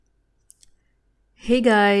Hey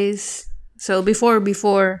guys. So before we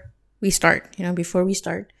start,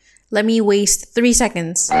 let me waste 3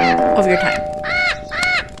 seconds of your time.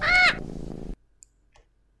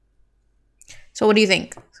 So what do you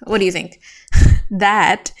think?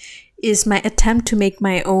 That is my attempt to make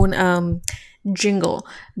my own jingle.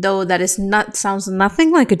 Though that is not sounds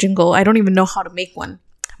nothing like a jingle. I don't even know how to make one.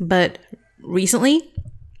 But recently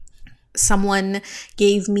someone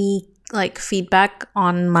gave me like feedback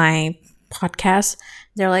on my podcast.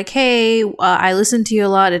 They're like, hey, I listened to you a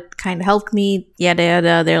lot, it kind of helped me, yada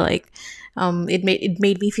yada. They're like, it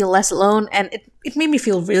made me feel less alone, and it made me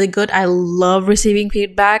feel really good. I love receiving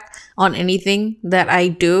feedback on anything that I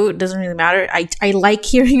do. It doesn't really matter. I like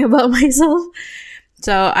hearing about myself.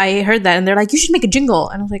 So I heard that and they're like, you should make a jingle.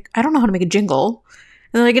 And I was like, I don't know how to make a jingle.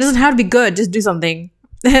 And they're like, it doesn't have to be good, just do something.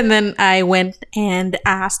 And then I went and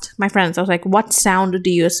asked my friends. I was like, what sound do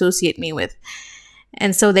you associate me with?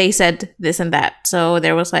 And so they said this and that. So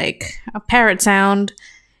there was like a parrot sound,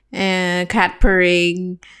 cat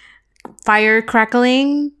purring, fire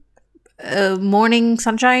crackling, morning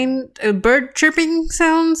sunshine, bird chirping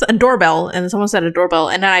sounds, a doorbell. And someone said a doorbell.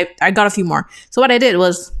 And then I got a few more. So what I did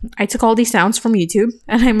was I took all these sounds from YouTube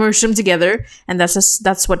and I merged them together. And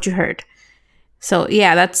that's what you heard. So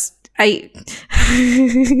yeah,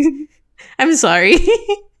 I'm sorry.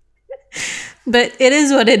 But it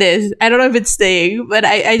is what it is. I don't know if it's staying, but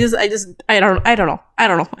I don't know.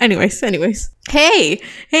 Anyways.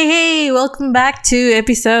 Hey, welcome back to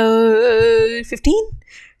episode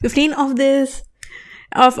 15 of this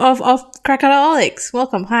of Crackaholics.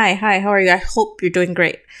 Welcome. Hi, how are you? I hope you're doing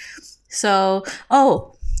great. So,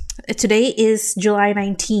 today is July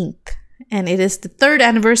 19th and it is the 3rd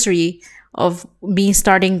anniversary of me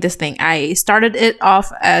starting this thing. I started it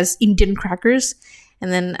off as Indian Crackers,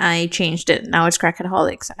 and then I changed it. Now it's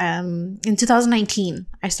Crackaholics. In 2019,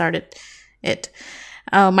 I started it.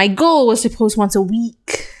 My goal was to post once a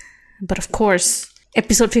week, but of course,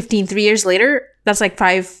 episode 15, 3 years later, that's like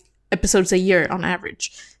 5 episodes a year on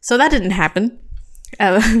average. So that didn't happen.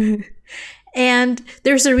 And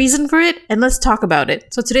there's a reason for it, and let's talk about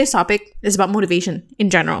it. So today's topic is about motivation in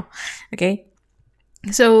general. Okay?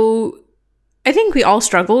 So I think we all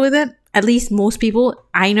struggle with it. At least most people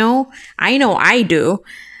I know I do,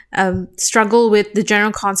 struggle with the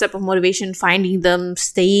general concept of motivation, finding them,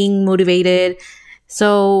 staying motivated.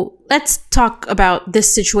 So let's talk about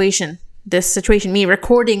this situation, me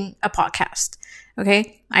recording a podcast.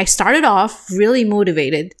 Okay. I started off really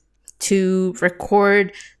motivated to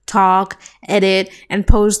record, talk, edit, and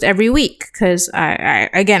post every week because I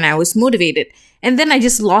was motivated. And then I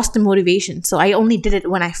just lost the motivation. So I only did it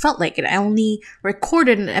when I felt like it. I only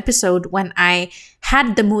recorded an episode when I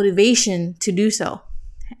had the motivation to do so.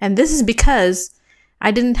 And this is because I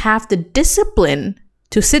didn't have the discipline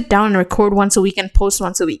to sit down and record once a week and post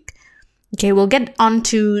once a week. Okay, we'll get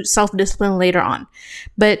onto self-discipline later on.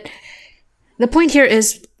 But the point here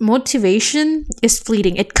is motivation is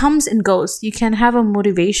fleeting. It comes and goes. You can have a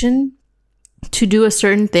motivation to do a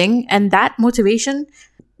certain thing, and that motivation,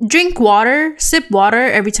 drink water, sip water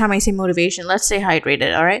every time I say motivation. Let's stay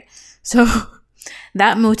hydrated, all right? So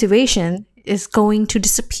that motivation is going to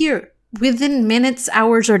disappear within minutes,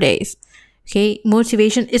 hours, or days. Okay?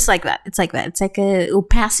 Motivation is like that. It's like a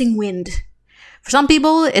passing wind. For some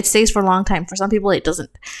people, it stays for a long time. For some people, it doesn't.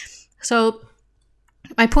 So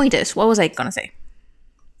my point is, what was I going to say?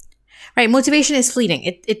 Right, motivation is fleeting.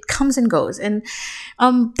 It comes and goes, and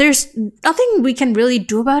there's nothing we can really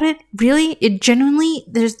do about it. Really, it genuinely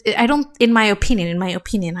in my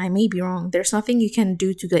opinion, I may be wrong. There's nothing you can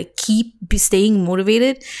do to like keep staying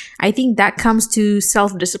motivated. I think that comes to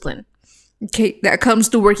self-discipline. Okay, that comes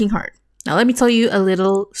to working hard. Now let me tell you a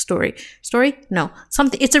little story.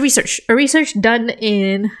 It's a research done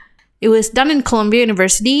in Columbia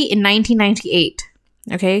University in 1998.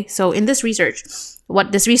 Okay, so in this research,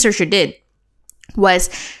 what this researcher did was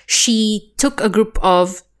she took a group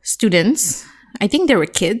of students. I think they were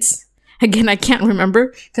kids. Again, I can't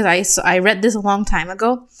remember because I read this a long time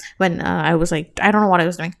ago when I was like, I don't know what I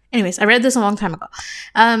was doing. Anyways, I read this a long time ago.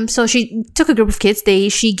 So she took a group of kids.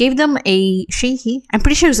 She gave them I'm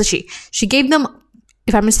pretty sure it was a she. She gave them,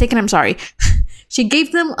 if I'm mistaken, I'm sorry. She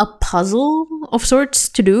gave them a puzzle of sorts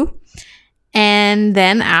to do. And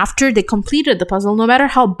then after they completed the puzzle, no matter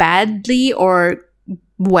how badly or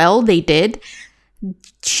well they did,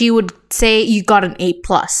 she would say you got an A+.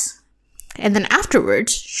 And then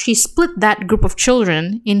afterwards, she split that group of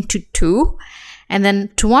children into 2. And then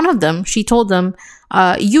to one of them, she told them,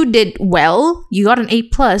 you did well, you got an A+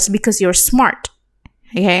 because you're smart.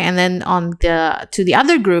 Okay, and then to the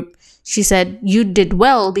other group, she said, you did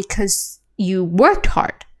well because you worked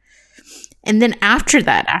hard. And then after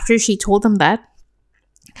that, after she told them that,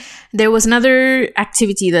 there was another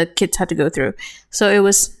activity the kids had to go through. So it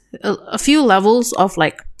was a few levels of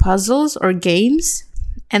like puzzles or games.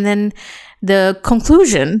 And then the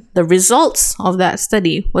conclusion, the results of that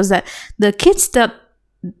study was that the kids that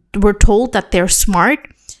were told that they're smart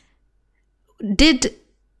did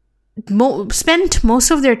spent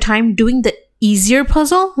most of their time doing the easier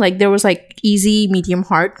puzzle. Like there was like easy, medium,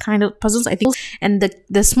 hard kind of puzzles, I think. And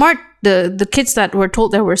the kids that were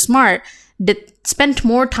told they were smart did spent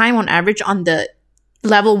more time on average on the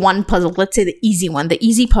level 1 puzzle, let's say the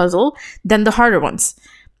easy puzzle, than the harder ones.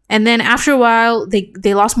 And then after a while,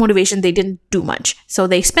 they lost motivation. They didn't do much. So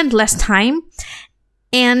they spent less time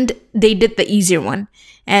and they did the easier one.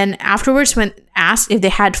 And afterwards, when asked if they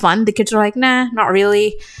had fun, the kids were like, nah, not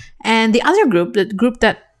really. And the other group, the group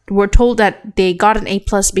that were told that they got an A+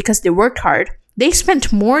 because they worked hard, they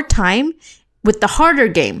spent more time with the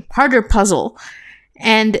harder puzzle.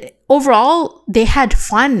 And overall, they had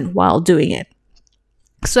fun while doing it.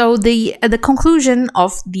 So the conclusion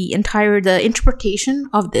of the interpretation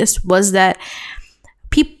of this was that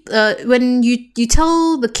when you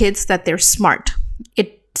tell the kids that they're smart,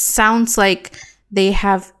 it sounds like they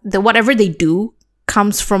have whatever they do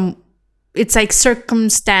comes from, it's like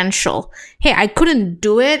circumstantial. Hey, I couldn't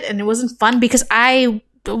do it and it wasn't fun because I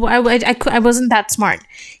wasn't that smart.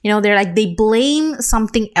 They're like, they blame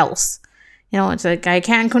something else. It's like, I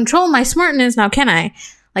can't control my smartness now, can I?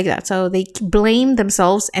 Like that. So they blame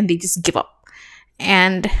themselves and they just give up.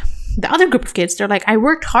 And the other group of kids, they're like, I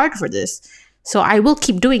worked hard for this, so I will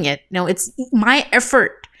keep doing it. It's my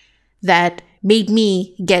effort that made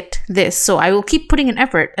me get this, so I will keep putting in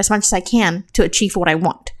effort as much as I can to achieve what I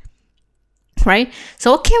want. Right?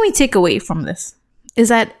 So what can we take away from this? Is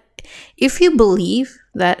that if you believe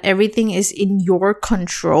that everything is in your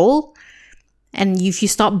control, and if you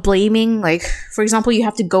stop blaming, like, for example, you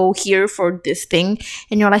have to go here for this thing,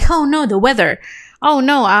 and you're like, oh no, the weather. Oh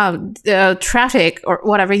no, the traffic or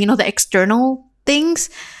whatever, the external things.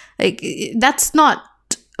 Like, that's not,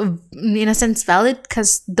 in a sense, valid,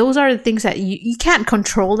 because those are the things that you can't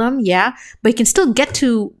control them, yeah, but you can still get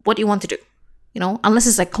to what you want to do, unless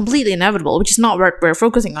it's like completely inevitable, which is not what we're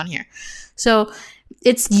focusing on here. So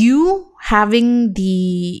it's you having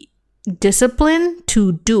the discipline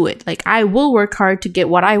to do it. Like, I will work hard to get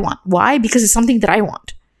what I want. Why? Because it's something that I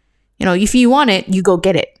want. If you want it, you go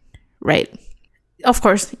get it, right? Of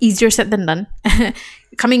course, easier said than done.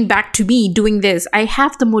 Coming back to me doing this, I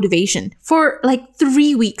have the motivation for like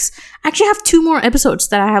 3 weeks. I actually have 2 more episodes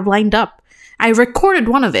that I have lined up. I recorded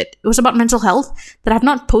one of it. It was about mental health that I've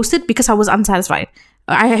not posted because I was unsatisfied.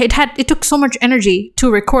 It took so much energy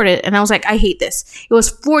to record it, and I was like, I hate this. It was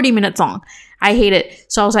 40 minutes long. I hate it.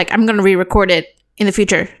 So I was like, I'm going to re-record it in the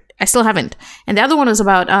future. I still haven't. And the other one was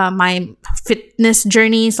about my fitness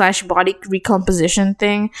journey / body recomposition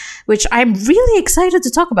thing, which I'm really excited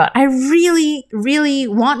to talk about. I really, really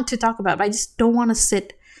want to talk about, but I just don't want to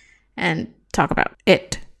sit and talk about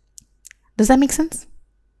it. Does that make sense?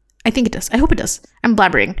 I think it does. I hope it does. I'm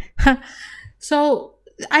blabbering. So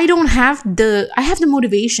I have the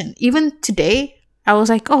motivation. Even today, I was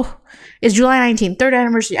like, oh, it's July 19th, 3rd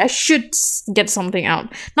anniversary. I should get something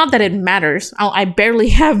out. Not that it matters. I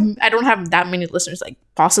don't have that many listeners, like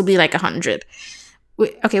possibly like 100.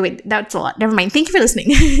 Wait, that's a lot. Never mind. Thank you for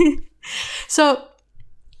listening. So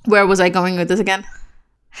where was I going with this again?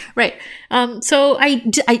 Right. So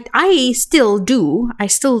I still do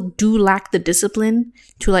lack the discipline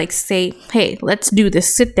to like say, hey, let's do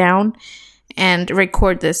this. Sit down and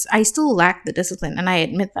record this. I still lack the discipline, and I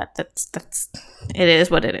admit that. That's it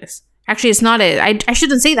is what it is. Actually, it's not it. I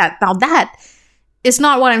shouldn't say that. Now that is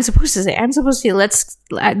not what I'm supposed to say. I'm supposed to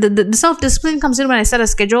say, the self-discipline comes in when I set a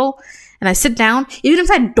schedule and I sit down. Even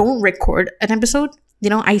if I don't record an episode,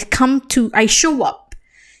 I show up.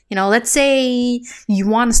 Let's say you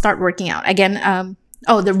want to start working out again.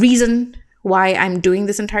 The reason why I'm doing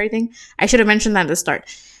this entire thing, I should have mentioned that at the start,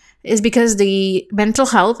 is because the mental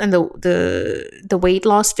health and the weight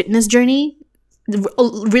loss fitness journey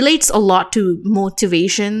relates a lot to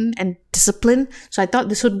motivation and discipline. So I thought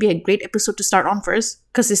this would be a great episode to start on first,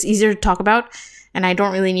 because it's easier to talk about and I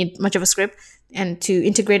don't really need much of a script and to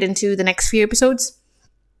integrate into the next few episodes.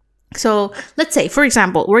 So let's say, for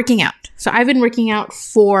example, working out. So I've been working out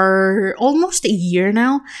for almost a year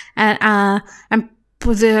now, and I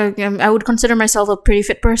would consider myself a pretty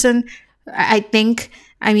fit person. I think.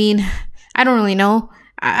 I mean, I don't really know.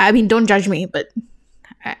 I mean, don't judge me, but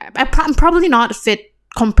I'm probably not fit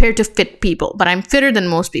compared to fit people, but I'm fitter than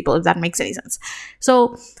most people, if that makes any sense.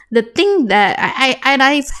 So the thing that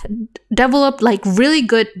I've developed like really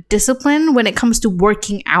good discipline when it comes to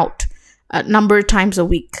working out. a number of times a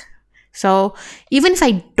week. So even if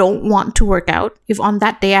I don't want to work out, if on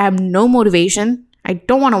that day I have no motivation, I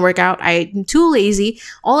don't want to work out, I'm too lazy,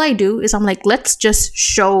 all I do is I'm like, let's just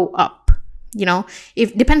show up.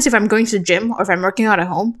 If depends if I'm going to the gym or if I'm working out at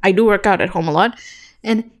home. I do work out at home a lot.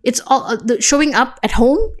 And it's all the showing up at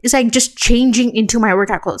home is like just changing into my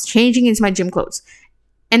workout clothes, changing into my gym clothes.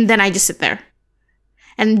 And then I just sit there.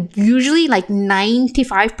 And usually like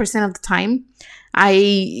 95% of the time,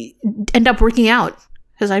 I end up working out.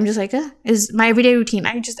 Because I'm just like, it's my everyday routine.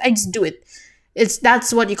 I just do it.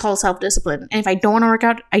 That's what you call self-discipline. And if I don't want to work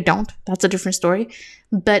out, I don't. That's a different story.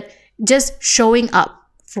 But just showing up.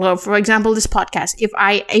 For example, this podcast.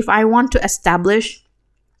 If I want to establish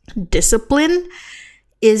discipline,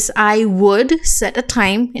 is I would set a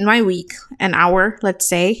time in my week, an hour, let's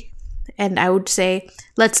say, and I would say,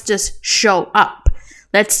 let's just show up.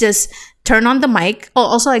 Let's just turn on the mic. Oh,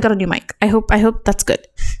 also I got a new mic. I hope that's good.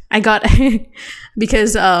 I got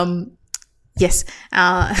because yes,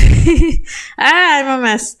 I'm a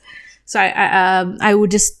mess. So I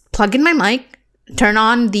would just plug in my mic, turn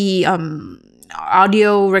on the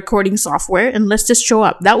audio recording software, and let's just show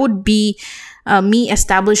up. That would be me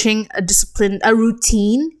establishing a discipline, a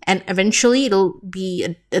routine, and eventually it'll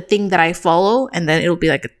be a thing that I follow, and then it'll be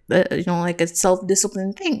like like a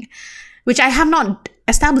self-discipline thing, which I have not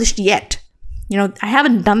established yet. I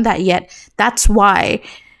haven't done that yet. That's why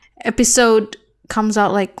episode comes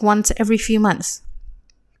out like once every few months,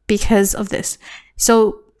 because of this.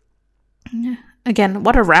 So again,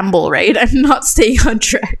 what a ramble, right? I'm not staying on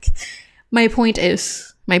track. My point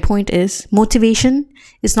is motivation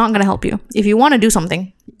is not going to help you. If you want to do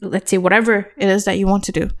something, let's say whatever it is that you want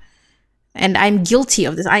to do, and I'm guilty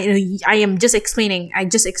of this. I just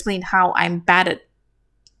explained how I'm bad at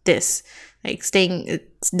this, like staying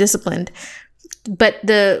disciplined. But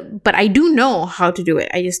I do know how to do it.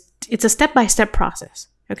 It's a step-by-step process.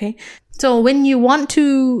 Okay. So when you want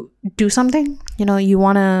to do something, you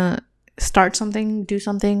want to start something, do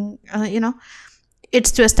something,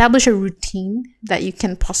 it's to establish a routine that you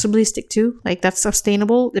can possibly stick to, like that's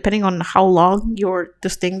sustainable, depending on how long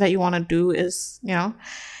this thing that you want to do is,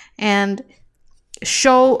 and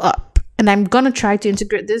show up. And I'm going to try to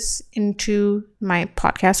integrate this into my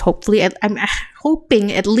podcast. Hopefully, I'm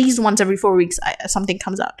hoping at least once every 4 weeks, something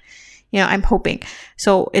comes out. I'm hoping.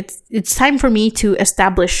 So it's time for me to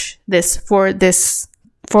establish this for this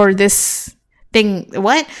thing.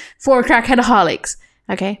 What? For Crackheadaholics.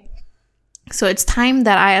 Okay. So it's time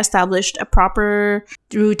that I established a proper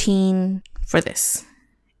routine for this.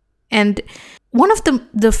 And one of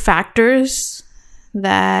the factors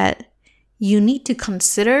that you need to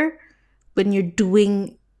consider when you're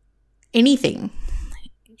doing anything,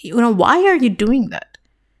 why are you doing that?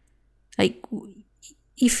 Like,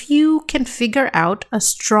 if you can figure out a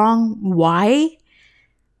strong why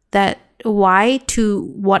to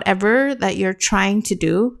whatever that you're trying to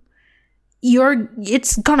do,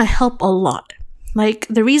 it's gonna help a lot. Like,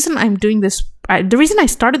 the reason I'm doing this, the reason I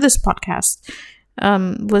started this podcast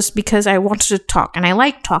was because I wanted to talk, and I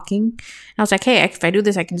like talking. And I was like, hey, if I do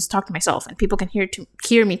this, I can just talk to myself, and people can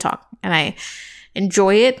hear me talk, and I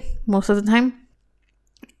enjoy it most of the time.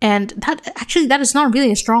 And that is not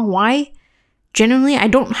really a strong why. Genuinely, I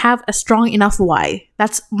don't have a strong enough why.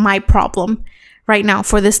 That's my problem right now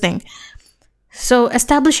for this thing. So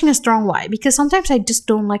establishing a strong why, because sometimes I just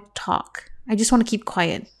don't like to talk. I just want to keep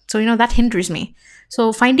quiet. So, that hinders me.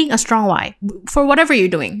 So finding a strong why for whatever you're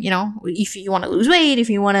doing, if you want to lose weight, if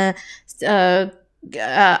you want to,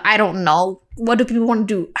 I don't know, what do people want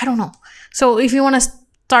to do? I don't know. So if you want to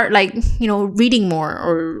start reading more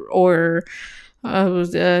or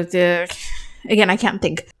again, I can't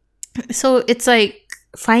think. So it's like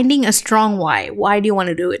finding a strong why. Why do you want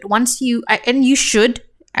to do it?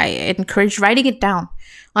 I encourage writing it down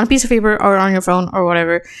on a piece of paper or on your phone or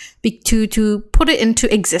whatever, to put it into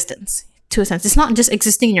existence. To a sense, it's not just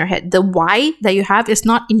existing in your head. The why that you have is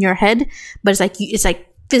not in your head, but it's like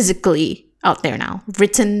physically out there now,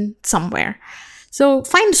 written somewhere. So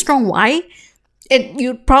find a strong why, and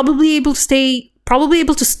you're probably able to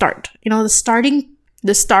start. The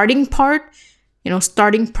starting part.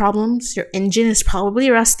 Starting problems. Your engine is probably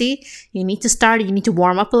rusty. You need to start. You need to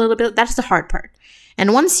warm up a little bit. That's the hard part.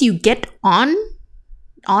 And once you get in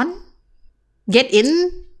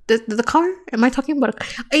the car. Am I talking about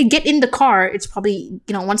get in the car? It's probably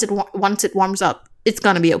once it warms up, it's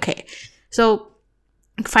gonna be okay. So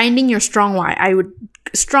finding your strong why. I would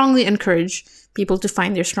strongly encourage people to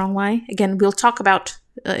find their strong why. Again, we'll talk about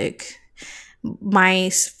my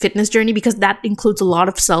fitness journey, because that includes a lot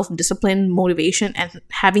of self-discipline, motivation, and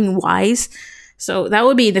having whys. So that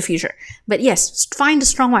would be in the future. But yes, find a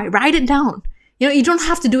strong why. Write it down. You don't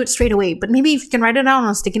have to do it straight away, but maybe if you can write it down on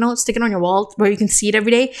a sticky note, stick it on your wall where you can see it every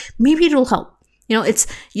day, maybe it'll help.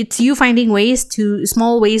 It's you finding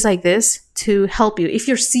small ways like this to help you if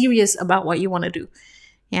you're serious about what you want to do.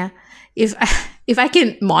 Yeah. If I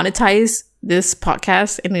can monetize this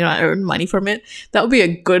podcast and earn money from it, that would be a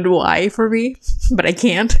good why for me, but I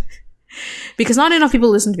can't because not enough people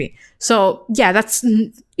listen to me. So yeah,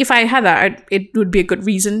 if I had that, it would be a good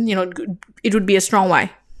reason. It would be a strong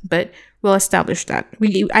why. But we'll establish that.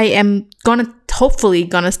 I am hopefully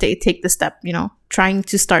gonna take the step. Trying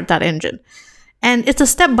to start that engine, and it's a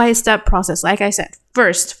step-by-step process. Like I said,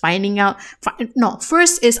 first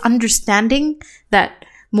is understanding that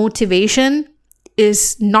motivation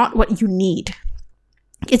is not what you need.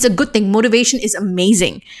 It's a good thing. Motivation is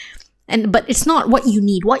amazing, but it's not what you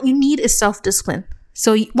need. What you need is self-discipline.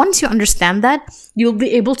 So once you understand that, you'll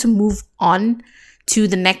be able to move on to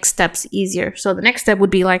the next steps easier. So the next step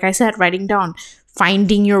would be, like I said, writing down,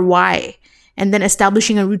 finding your why, and then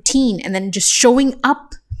establishing a routine, and then just showing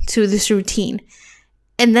up to this routine.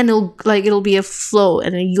 And then it'll be a flow,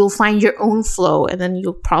 and then you'll find your own flow, and then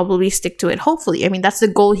you'll probably stick to it. Hopefully. I mean, that's the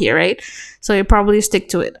goal here, right? So you probably stick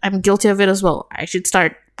to it. I'm guilty of it as well. I should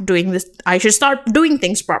start doing this. I should start doing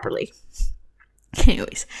things properly.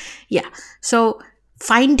 Anyways, yeah. So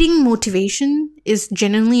finding motivation is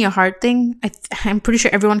genuinely a hard thing. I'm pretty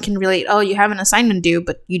sure everyone can relate. Oh, you have an assignment due,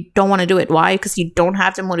 but you don't want to do it. Why? Because you don't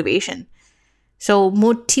have the motivation. So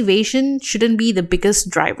motivation shouldn't be the biggest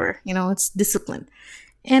driver. It's discipline.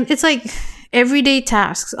 And it's like everyday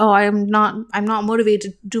tasks. Oh, I'm not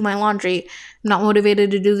motivated to do my laundry. I'm not motivated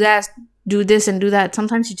to do this and do that.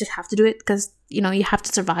 Sometimes you just have to do it because, you have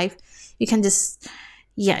to survive. You can just,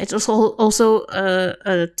 it's also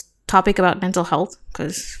a topic about mental health,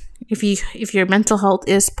 because if your mental health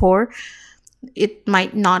is poor, it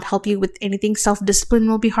might not help you with anything. Self-discipline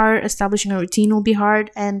will be hard, establishing a routine will be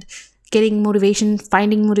hard, and getting motivation,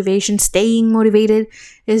 finding motivation, staying motivated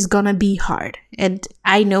is gonna be hard. And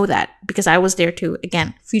I know that because I was there too.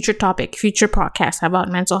 Again, future topic, future podcast about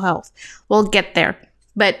mental health. We'll get there.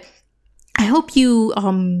 But I hope you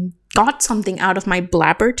got something out of my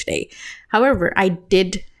blabber today. However, I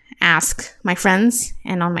did ask my friends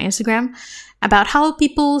and on my Instagram about how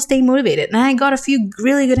people stay motivated, and I got a few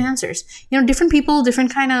really good answers. Different people,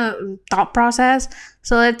 different kind of thought process.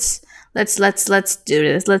 So let's do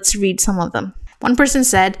this. Let's read some of them. One person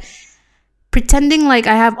said, pretending like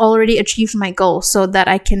I have already achieved my goal so that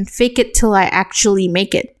I can fake it till I actually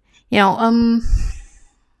make it. What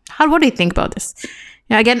do you think about this?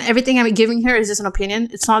 Again, everything I'm giving here is just an opinion.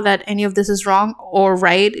 It's not that any of this is wrong or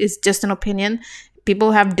right. It's just an opinion.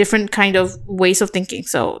 People have different kind of ways of thinking.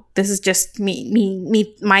 So this is just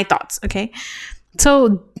my thoughts. Okay.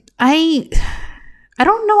 So I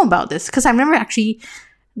don't know about this because I've never actually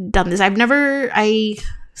done this. I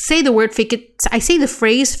say the word fake it. I say the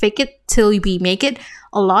phrase fake it till we make it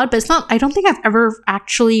a lot, but I don't think I've ever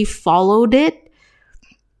actually followed it.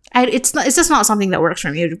 It's just not something that works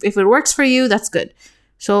for me. If it works for you, that's good.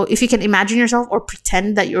 So if you can imagine yourself or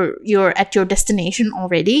pretend that you're at your destination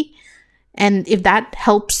already, and if that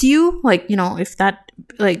helps you, if that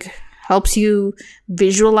helps you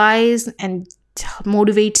visualize and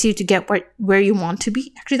motivates you to get where you want to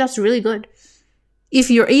be, actually that's really good.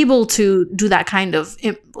 If you're able to do that kind of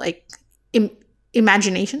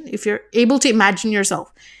imagination, if you're able to imagine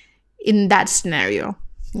yourself in that scenario.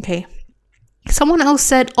 Okay. Someone else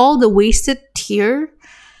said all the wasted tear.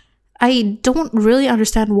 I don't really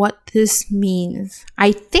understand what this means.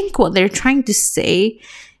 I think what they're trying to say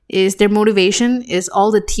is their motivation is all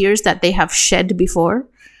the tears that they have shed before.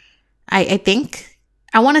 I think.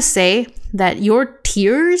 I want to say that your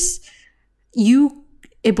tears,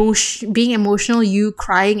 being emotional, you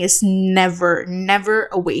crying is never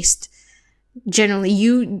a waste.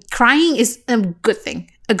 Generally, crying is a good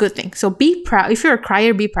thing. So be proud. If you're a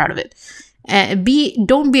crier, be proud of it.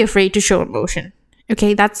 Don't be afraid to show emotion.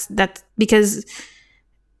 Okay, that's because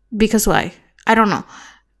why? I don't know.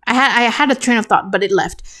 I had a train of thought, but it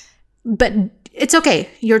left. But it's okay.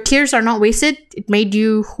 Your tears are not wasted. It made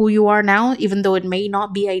you who you are now, even though it may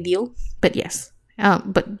not be ideal. But yes.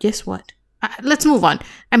 But guess what? Let's move on.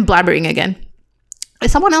 I'm blabbering again.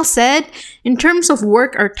 Someone else said, in terms of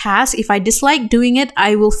work or task, if I dislike doing it,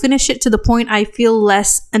 I will finish it to the point I feel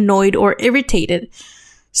less annoyed or irritated.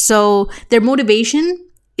 So their motivation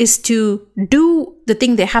is to do the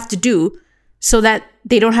thing they have to do so that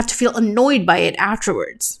they don't have to feel annoyed by it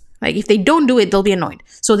afterwards. Like if they don't do it, they'll be annoyed.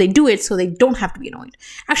 So they do it so they don't have to be annoyed.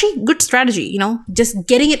 Actually, good strategy, just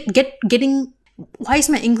getting why is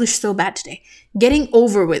my English so bad today? Getting it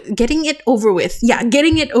over with. Yeah,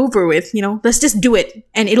 getting it over with, let's just do it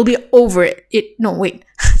and it'll be over no, wait.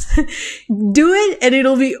 Do it and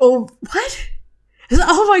it'll be over. What?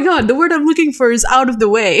 Oh my God, the word I'm looking for is out of the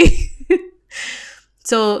way.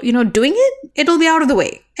 So, doing it, it'll be out of the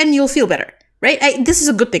way and you'll feel better. Right? This is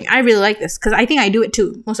a good thing. I really like this because I think I do it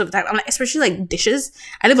too most of the time. I'm like, especially like dishes.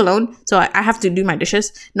 I live alone, so I have to do my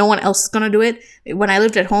dishes. No one else is gonna do it. When I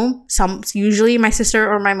lived at home, usually my sister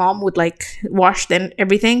or my mom would like wash then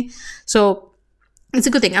everything. So it's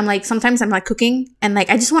a good thing. I'm like, sometimes I'm like cooking and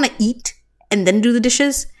like I just want to eat and then do the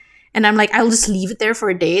dishes, and I'm like, I'll just leave it there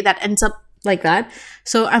for a day. That ends up like that.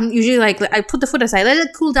 So I'm usually like, I put the food aside, let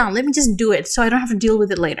it cool down. Let me just do it so I don't have to deal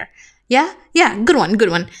with it later. Yeah, good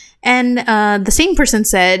one. And the same person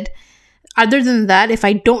said, other than that, if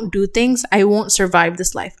I don't do things, I won't survive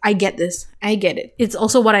this life. I get this. I get it. It's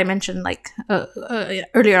also what I mentioned like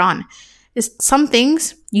earlier on. Is some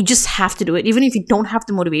things you just have to do it. Even if you don't have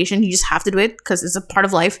the motivation, you just have to do it because it's a part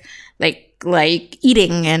of life. Like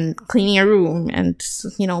eating and cleaning your room and,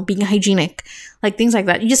 being hygienic. Like things like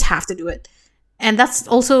that. You just have to do it. And that's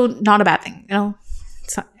also not a bad thing,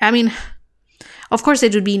 So, I mean... Of course,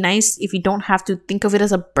 it would be nice if you don't have to think of it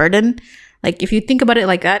as a burden. Like, if you think about it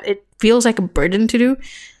like that, it feels like a burden to do.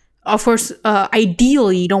 Of course,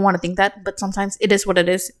 ideally, you don't want to think that, but sometimes it is what it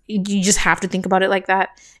is. You just have to think about it like that.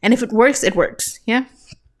 And if it works, it works. Yeah.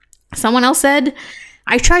 Someone else said,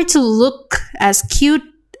 I try to look as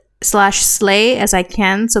cute/slay as I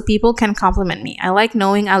can so people can compliment me. I like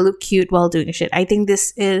knowing I look cute while doing shit. I think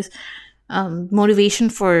this is motivation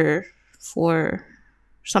for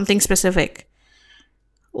something specific.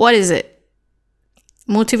 What is it?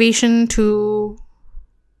 Motivation to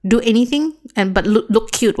do anything but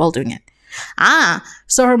look cute while doing it.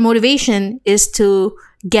 So her motivation is to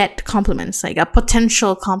get compliments, like a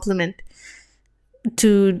potential compliment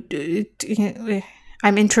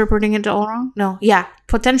I'm interpreting it all wrong? No. Yeah.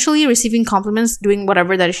 Potentially receiving compliments doing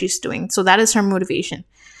whatever that she's doing. So that is her motivation.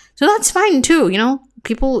 So that's fine too,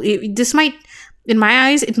 People, this might... In my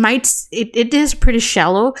eyes, it is pretty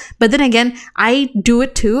shallow. But then again, I do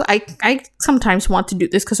it too. I sometimes want to do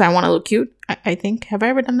this because I want to look cute. I think. Have I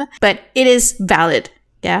ever done that? But it is valid.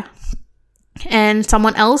 Yeah. And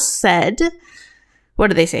someone else said, what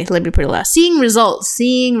did they say? Let me put it last. Seeing results.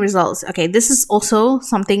 Okay, this is also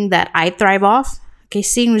something that I thrive off. Okay,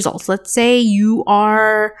 seeing results. Let's say you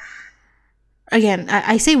are... Again,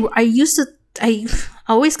 I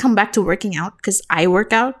always come back to working out because I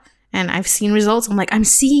work out. And I've seen results. I'm like, I'm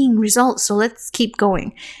seeing results. So let's keep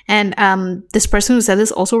going. And this person who said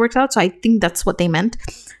this also worked out. So I think that's what they meant.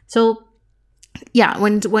 So yeah,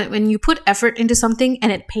 when you put effort into something and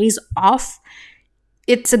it pays off,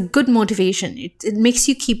 it's a good motivation. It makes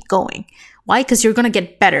you keep going. Why? Because you're going to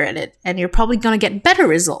get better at it. And you're probably going to get better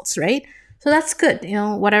results, right? So that's good.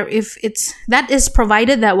 Whatever. That is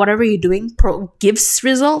provided that whatever you're doing gives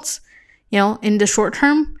results, in the short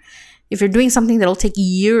term. If you're doing something that'll take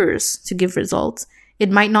years to give results,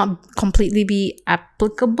 it might not completely be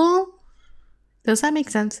applicable. Does that make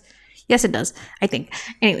sense? Yes, it does, I think.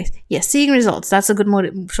 Anyways, yes, seeing results. That's a good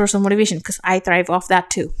source of motivation because I thrive off that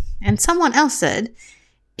too. And someone else said,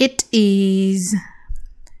 it is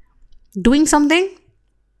doing something,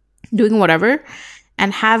 doing whatever,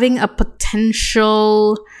 and having a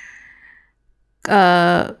potential...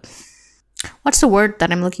 what's the word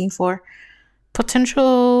that I'm looking for?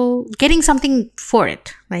 Potential getting something for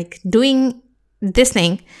it, like doing this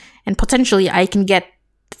thing and potentially I can get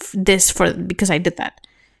this because I did that,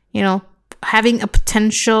 having a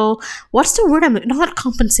potential, what's the word? Not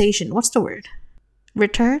compensation. What's the word?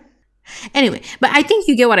 Return? Anyway, but I think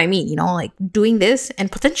you get what I mean, like doing this and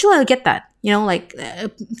potentially I'll get that,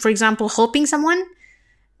 for example, helping someone,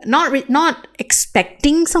 not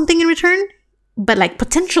expecting something in return, but like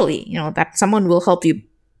potentially, that someone will help you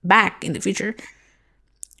back in the future,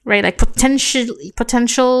 right? Like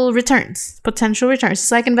potential returns.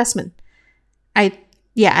 It's like investment. And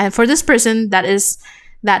for this person, that is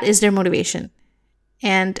their motivation.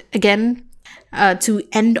 And again, to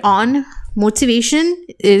end on, motivation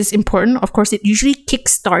is important. Of course, it usually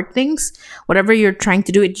kickstart things. Whatever you're trying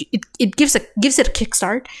to do, it gives it a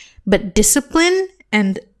kickstart. But discipline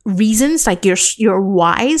and reasons, like your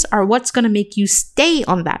whys, are what's going to make you stay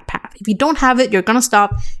on that path. If you don't have it, you're going to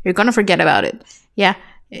stop. You're going to forget about it. Yeah.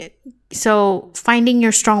 So finding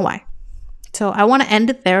your strong why. So I want to end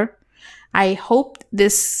it there. I hope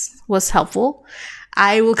this was helpful.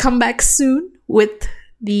 I will come back soon with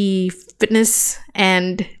the fitness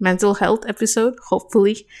and mental health episode.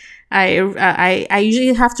 Hopefully, I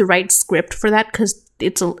usually have to write script for that because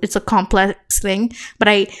it's a complex thing. But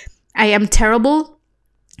I am terrible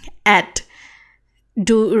at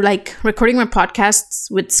recording my podcasts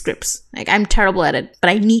with scripts. Like, I'm terrible at it, but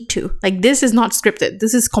I need to. Like, this is not scripted.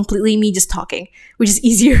 This is completely me just talking, which is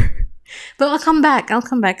easier. But I'll come back.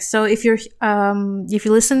 So if you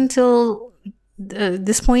listen till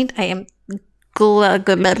this point, I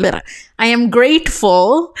am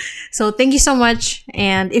grateful. So thank you so much.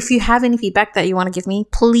 And if you have any feedback that you want to give me,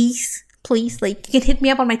 please, like, you can hit me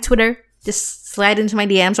up on my Twitter. Just slide into my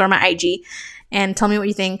DMs or my IG and tell me what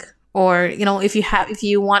you think. Or, you know, if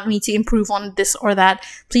you want me to improve on this or that,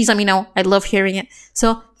 please let me know. I love hearing it.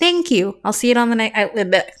 So thank you. I'll see you on the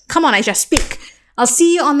next. Come on, I just speak. I'll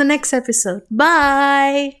see you on the next episode.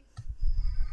 Bye.